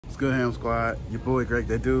good, Ham Squad? Your boy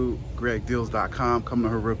GregThatDude, GregDeals.com. Coming to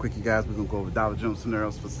her real quick, you guys. We're gonna go over Dollar General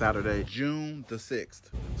scenarios for Saturday, June the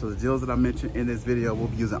 6th. So the deals that I mentioned in this video, we'll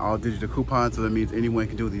be using all digital coupons. So that means anyone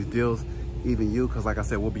can do these deals, even you, because like I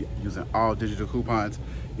said, we'll be using all digital coupons.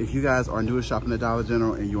 If you guys are new to shopping at Dollar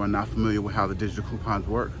General and you are not familiar with how the digital coupons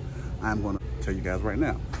work, I'm gonna tell you guys right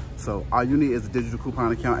now. So all you need is a digital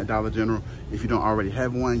coupon account at Dollar General. If you don't already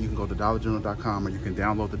have one, you can go to dollargeneral.com or you can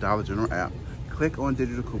download the Dollar General app. Click on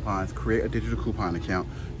digital coupons, create a digital coupon account.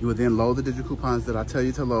 You will then load the digital coupons that I tell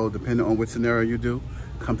you to load depending on which scenario you do.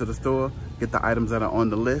 Come to the store, get the items that are on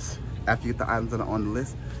the list. After you get the items that are on the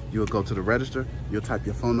list, you will go to the register. You'll type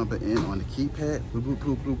your phone number in on the keypad. Bloop, bloop,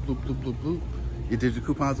 bloop, bloop, bloop, bloop, bloop, bloop. Your digital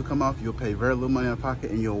coupons will come off. You'll pay very little money in the pocket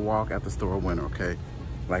and you'll walk out the store a winner, okay?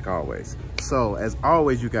 Like always. So as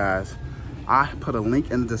always, you guys, I put a link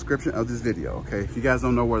in the description of this video, okay? If you guys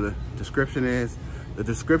don't know where the description is, the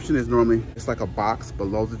description is normally, it's like a box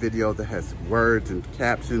below the video that has words and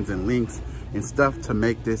captions and links and stuff to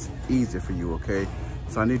make this easier for you, okay?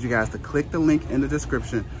 So I need you guys to click the link in the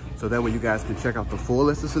description so that way you guys can check out the full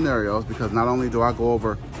list of scenarios, because not only do I go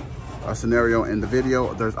over a scenario in the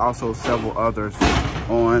video, there's also several others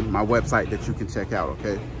on my website that you can check out,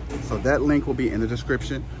 okay? So that link will be in the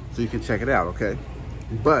description so you can check it out, okay?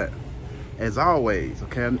 But as always,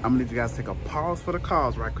 okay, I'm gonna need you guys to take a pause for the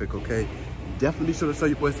cause right quick, okay? Definitely be sure to show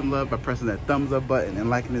your boy some love by pressing that thumbs up button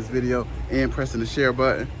and liking this video and pressing the share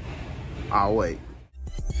button. I'll wait.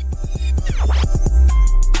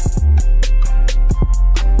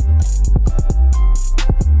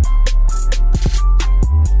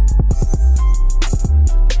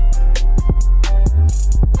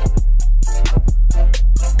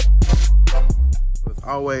 As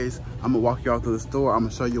always, I'm gonna walk you all through the store. I'm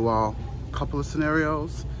gonna show you all a couple of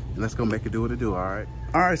scenarios and let's go make it do what it do, all right?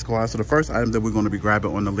 All right, squad, so the first item that we're gonna be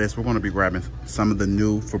grabbing on the list, we're gonna be grabbing some of the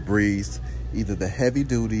new Febreze, either the heavy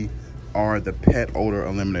duty or the pet odor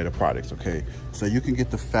eliminator products, okay? So you can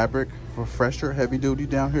get the fabric refresher heavy duty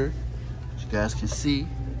down here. As you guys can see,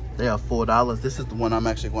 they are $4. This is the one I'm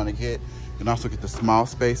actually gonna get. You can also get the small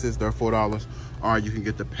spaces, they're $4. Or you can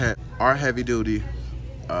get the pet or heavy duty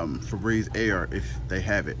Febreze Air if they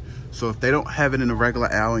have it. So if they don't have it in the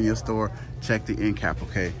regular aisle in your store, check the end cap,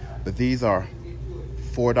 okay? But these are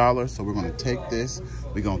 $4, so we're gonna take this,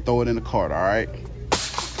 we're gonna throw it in the cart, all right?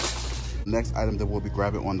 Next item that we'll be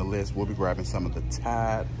grabbing on the list, we'll be grabbing some of the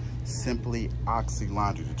Tide Simply Oxy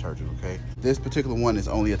laundry detergent, okay? This particular one is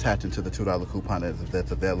only attaching to the $2 coupon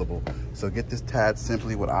that's available. So get this Tide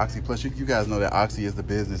Simply with Oxy. Plus, you guys know that Oxy is the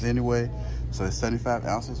business anyway. So it's 75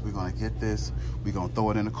 ounces, we're gonna get this, we're gonna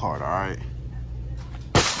throw it in the cart, all right?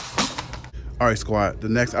 All right, squad, the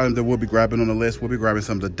next item that we'll be grabbing on the list, we'll be grabbing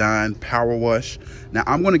some of the Dine Power Wash. Now,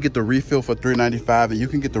 I'm gonna get the refill for $3.95, and you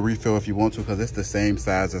can get the refill if you want to, because it's the same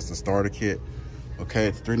size as the starter kit. Okay,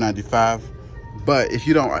 it's $3.95. But if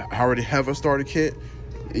you don't already have a starter kit,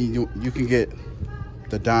 you can get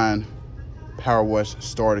the Dine Power Wash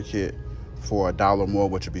starter kit for $1 more,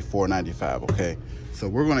 which would be $4.95, okay? So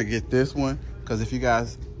we're gonna get this one, because if you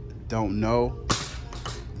guys don't know,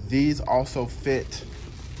 these also fit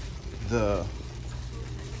the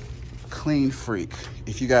Clean Freak.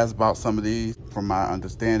 If you guys bought some of these, from my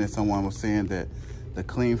understanding, someone was saying that the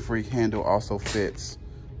Clean Freak handle also fits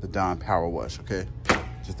the Dine Power Wash, okay?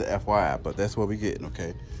 Just the FYI, but that's what we're getting,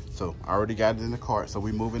 okay? So I already got it in the cart, so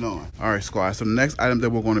we're moving on. All right, squad, so the next item that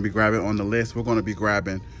we're gonna be grabbing on the list, we're gonna be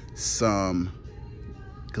grabbing some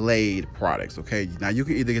Glade products, okay? Now you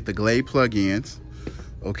can either get the Glade plug-ins,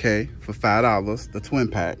 okay, for $5, the twin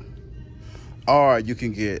pack, or you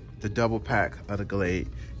can get the double pack of the Glade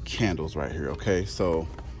candles right here, okay? So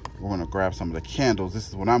we're gonna grab some of the candles. This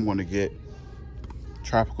is what I'm gonna get.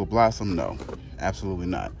 Tropical Blossom, no, absolutely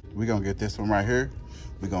not. We're gonna get this one right here.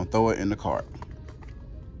 We're gonna throw it in the cart.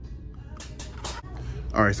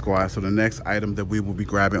 All right, squad, so the next item that we will be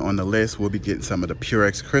grabbing on the list, we'll be getting some of the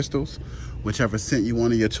Purex crystals. Whichever scent you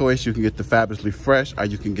want of your choice, you can get the Fabulously Fresh or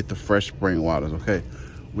you can get the Fresh Spring Waters, okay?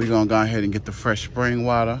 We're gonna go ahead and get the Fresh Spring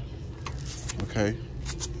Water. Okay,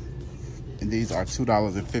 and these are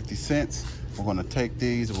 $2.50. We're gonna take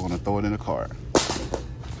these and we're gonna throw it in the cart.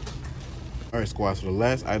 All right, squad, so the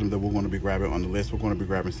last item that we're gonna be grabbing on the list, we're gonna be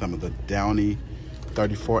grabbing some of the Downy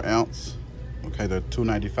 34 ounce. Okay, they're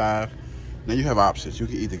 $2.95. Now you have options. You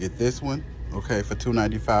can either get this one, okay, for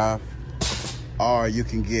 $2.95, or you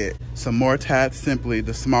can get some more Tide Simply,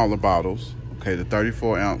 the smaller bottles, okay, the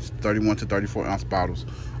 31 to 34 ounce bottles,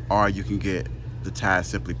 or you can get the Tide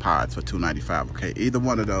Simply Pods for $2.95, okay? Either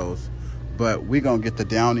one of those, but we're gonna get the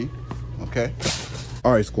Downy, okay?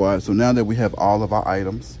 All right, squad, so now that we have all of our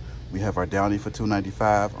items, we have our Downy for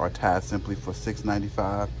 $2.95, our Tide Simply for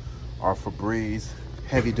 $6.95, our Febreze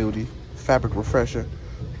heavy duty fabric refresher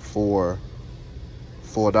for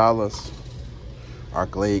 $4. Our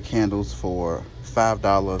Glade candles for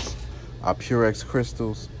 $5. Our Purex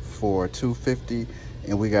crystals for $2.50,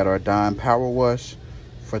 and we got our Dime Power Wash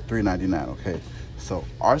for $3.99. Okay, so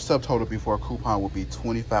our subtotal before coupon will be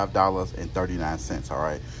 $25.39. All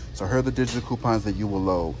right, so here are the digital coupons that you will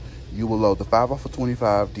load. You will load the 5 off of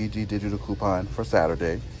 25 DG digital coupon for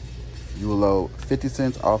Saturday. You will load 50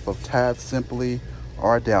 cents off of Tide Simply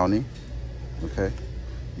or Downy. Okay,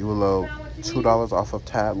 you will load $2 off of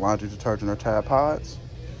Tide laundry detergent or Tide Pods.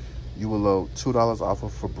 You will load $2 off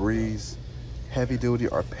of Febreze heavy duty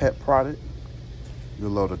or pet product. You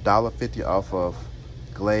will load $1.50 off of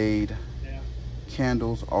Glade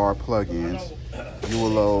candles or plug-ins. You will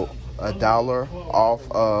load $1 off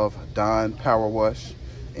of Dime Power Wash,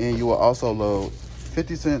 and you will also load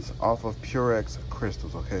 50 cents off of Purex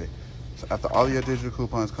crystals. Okay, so after all your digital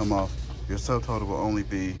coupons come off, your subtotal will only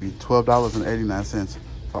be $12.89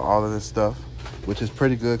 for all of this stuff, which is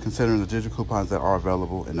pretty good considering the digital coupons that are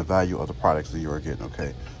available and the value of the products that you are getting.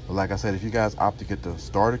 Okay, but like I said, if you guys opt to get the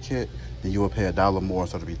starter kit, then you will pay $1 more,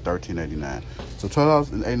 so it'll be $13.89. So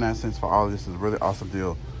 $12.89 for all of this is a really awesome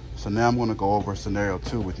deal. So now I'm going to go over scenario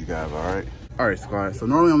 2 with you guys. All right, squad. So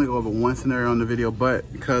normally I only go over one scenario on the video, but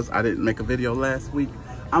because I didn't make a video last week,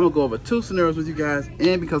 I'm gonna go over 2 scenarios with you guys.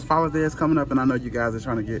 And because Father's Day is coming up, and I know you guys are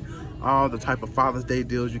trying to get all the type of Father's Day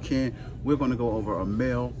deals you can, we're gonna go over a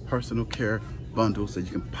male personal care bundle so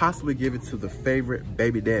you can possibly give it to the favorite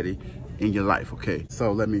baby daddy in your life. Okay,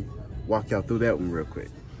 so let me walk y'all through that one real quick.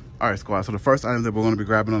 All right, squad. So the first item that we're gonna be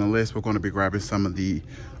grabbing on the list, we're gonna be grabbing some of the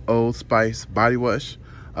Old Spice body wash.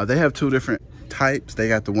 They have 2 different types. They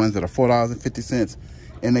got the ones that are $4.50,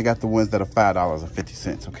 and they got the ones that are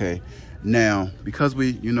 $5.50. Okay, now because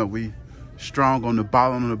we strong on the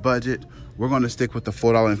ball on the budget, we're going to stick with the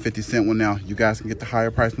 $4.50 one. Now you guys can get the higher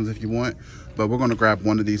price ones if you want, but we're going to grab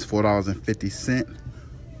one of these $4.50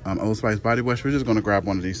 Old Spice body wash. We're just going to grab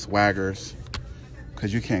one of these Swaggers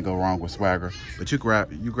because you can't go wrong with Swagger, but you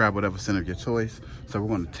grab whatever center of your choice. So we're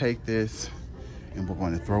going to take this and we're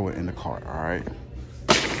going to throw it in the cart.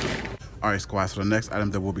 All right, squad, so the next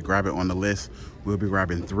item that we'll be grabbing on the list, we'll be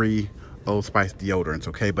grabbing 3 Old Spice deodorants,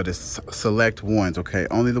 okay? But it's select ones, okay?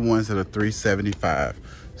 Only the ones that are $3.75.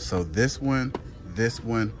 So this one,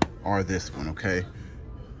 or this one, okay?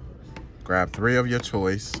 Grab 3 of your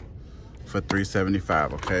choice for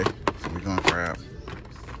 $3.75, okay? So we're gonna grab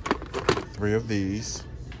 3 of these,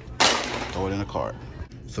 throw it in the cart.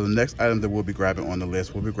 So the next item that we'll be grabbing on the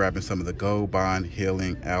list, we'll be grabbing some of the Go Bond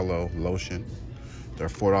Healing Aloe Lotion. They're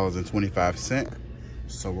 $4.25.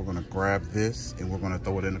 So we're gonna grab this and we're gonna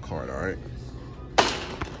throw it in the cart, all right?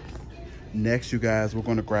 Next, you guys, we're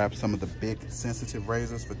gonna grab some of the big sensitive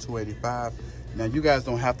razors for $2.85. Now you guys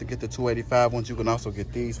don't have to get the $2.85 ones. You can also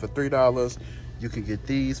get these for $3. You can get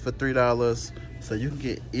these for $3. So you can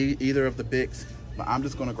get either of the bigs, but I'm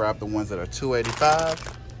just gonna grab the ones that are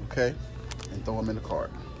 $2.85, okay? And throw them in the cart.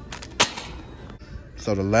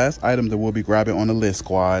 So the last item that we'll be grabbing on the list,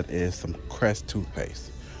 squad, is some Crest toothpaste.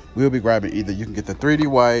 We'll be grabbing either, you can get the 3D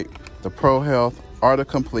White, the Pro Health, or the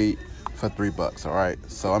Complete for $3, all right?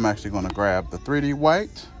 So I'm actually gonna grab the 3D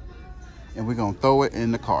White and we're gonna throw it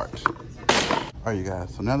in the cart. All right, you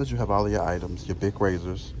guys, so now that you have all of your items, your big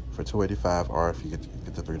razors for $2.85, or if you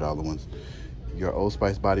get the $3 ones, your Old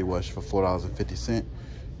Spice body wash for $4.50,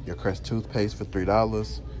 your Crest toothpaste for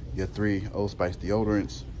 $3, your 3 Old Spice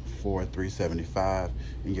deodorants for $3.75,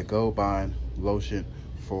 and your Gold Bond lotion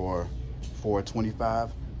for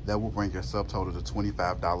 $4.25. That will bring your subtotal to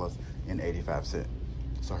 $25.85.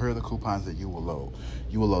 So here are the coupons that you will load.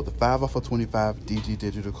 You will load the 5 off of 25 DG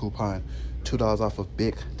digital coupon, $2 off of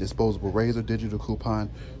Bic disposable razor digital coupon.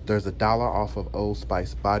 There's $1 off of Old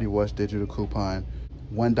Spice body wash digital coupon,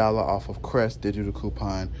 $1 off of Crest digital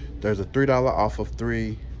coupon. There's a $3 off of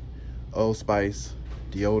 3 Old Spice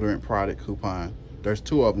deodorant product coupon. There's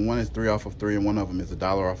 2 of them. One is 3 off of 3 and one of them is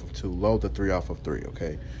 $1 off of 2. Load the 3 off of 3,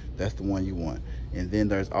 okay? That's the one you want. And then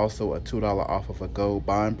there's also a $2 off of a Gold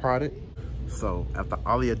Bond product. So after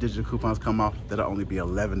all of your digital coupons come off, that'll only be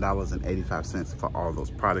 $11.85 for all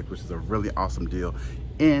those products, which is a really awesome deal.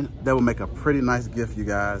 And that will make a pretty nice gift, you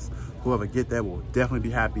guys. Whoever get that will definitely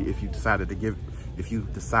be happy if you decided to give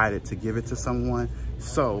it to someone.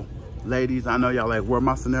 So ladies, I know y'all like, where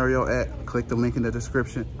my scenario at? Click the link in the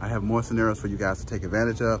description. I have more scenarios for you guys to take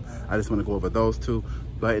advantage of. I just want to go over those 2.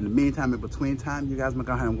 But in the meantime, in between time, you guys, I'm gonna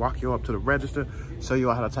go ahead and walk you up to the register, show you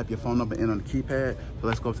all how to type your phone number in on the keypad. So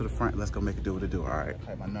let's go to the front. Let's go make it do what it do. All right,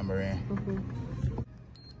 type my number in.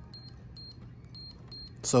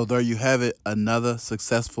 So there you have it, another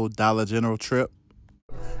successful Dollar General trip.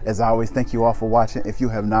 As always, thank you all for watching. If you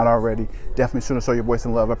have not already, definitely sure to show your boy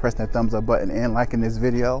some love by pressing that thumbs up button and liking this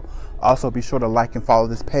video. Also, be sure to like and follow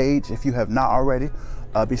this page if you have not already.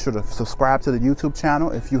 Be sure to subscribe to the YouTube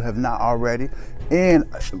channel if you have not already. And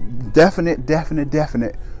definite,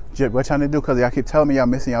 what y'all need to do, because y'all keep telling me y'all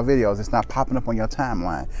missing y'all videos. It's not popping up on your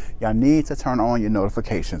timeline. Y'all need to turn on your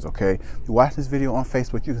notifications, okay? If you watch this video on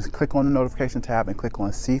Facebook, you can click on the notification tab and click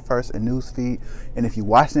on See First and News Feed. And if you're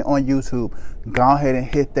watching it on YouTube, go ahead and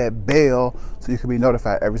hit that bell so you can be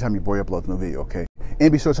notified every time your boy uploads a new video, okay?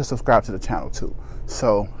 And be sure to subscribe to the channel too.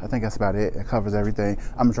 So I think that's about it. It covers everything.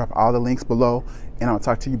 I'm gonna drop all the links below, and I'll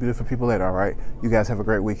talk to you beautiful people later, all right? You guys have a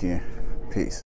great weekend. Peace.